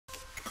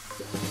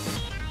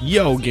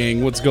Yo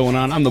gang, what's going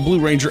on? I'm the Blue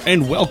Ranger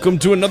and welcome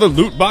to another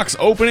loot box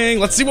opening.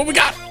 Let's see what we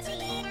got.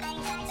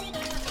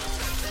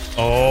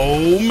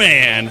 Oh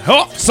man,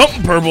 oh,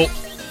 something purple.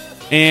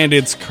 And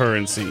it's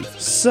currency.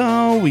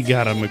 So we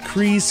got a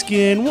McCree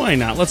skin, why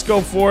not? Let's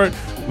go for it.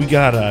 We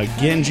got a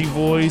Genji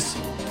voice.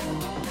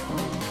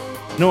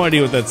 No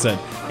idea what that said.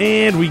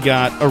 And we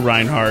got a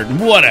Reinhardt,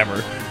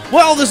 whatever.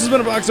 Well, this has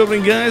been a box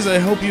opening, guys. I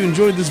hope you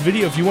enjoyed this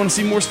video. If you want to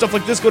see more stuff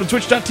like this, go to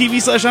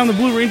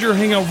twitch.tv/I'mTheBlueRanger or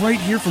hang out right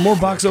here for more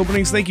box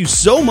openings. Thank you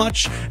so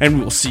much, and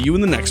we'll see you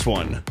in the next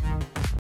one.